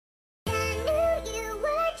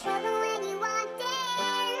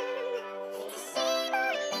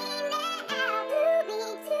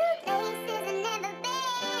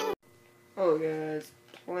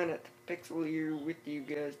Pixel here with you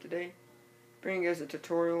guys today, bringing you guys a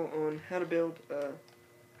tutorial on how to build a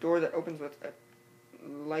door that opens with a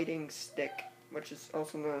lighting stick, which is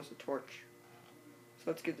also known as a torch.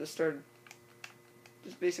 So let's get this started.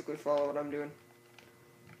 Just basically follow what I'm doing.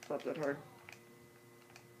 It's not that hard.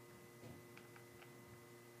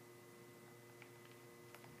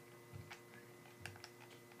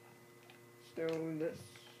 So this.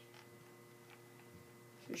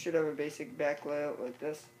 So you should have a basic back layout like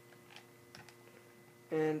this.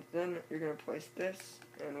 And then you're going to place this,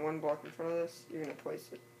 and one block in front of this, you're going to place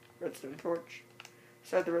a redstone torch.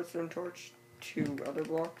 Beside the redstone torch, 2 other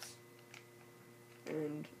blocks.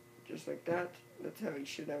 And just like that, that's how you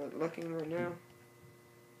should have it looking right now.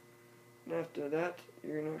 And after that,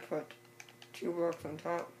 you're going to put 2 blocks on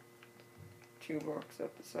top, 2 blocks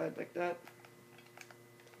up the side like that.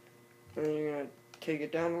 And then you're going to take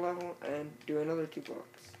it down a level and do another 2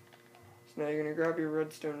 blocks. So now you're going to grab your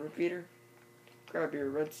redstone repeater, grab your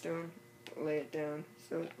redstone, lay it down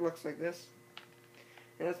so it looks like this.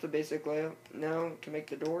 And that's the basic layout. Now, to make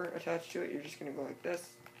the door attached to it, you're just going to go like this.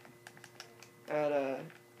 Add a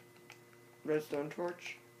redstone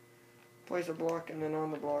torch, place a block, and then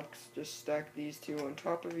on the blocks, just stack these 2 on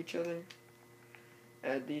top of each other.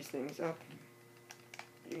 Add these things up.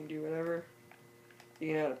 You can do whatever. You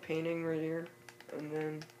can add a painting right here, and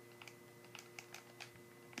then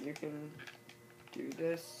you can do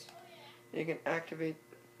this. You can activate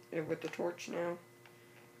it with the torch now.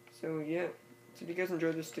 So yeah, so if you guys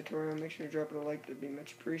enjoyed this tutorial, make sure to drop it a like, that'd be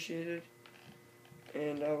much appreciated.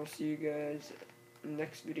 And I will see you guys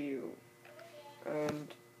next video. And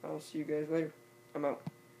I'll see you guys later. I'm out.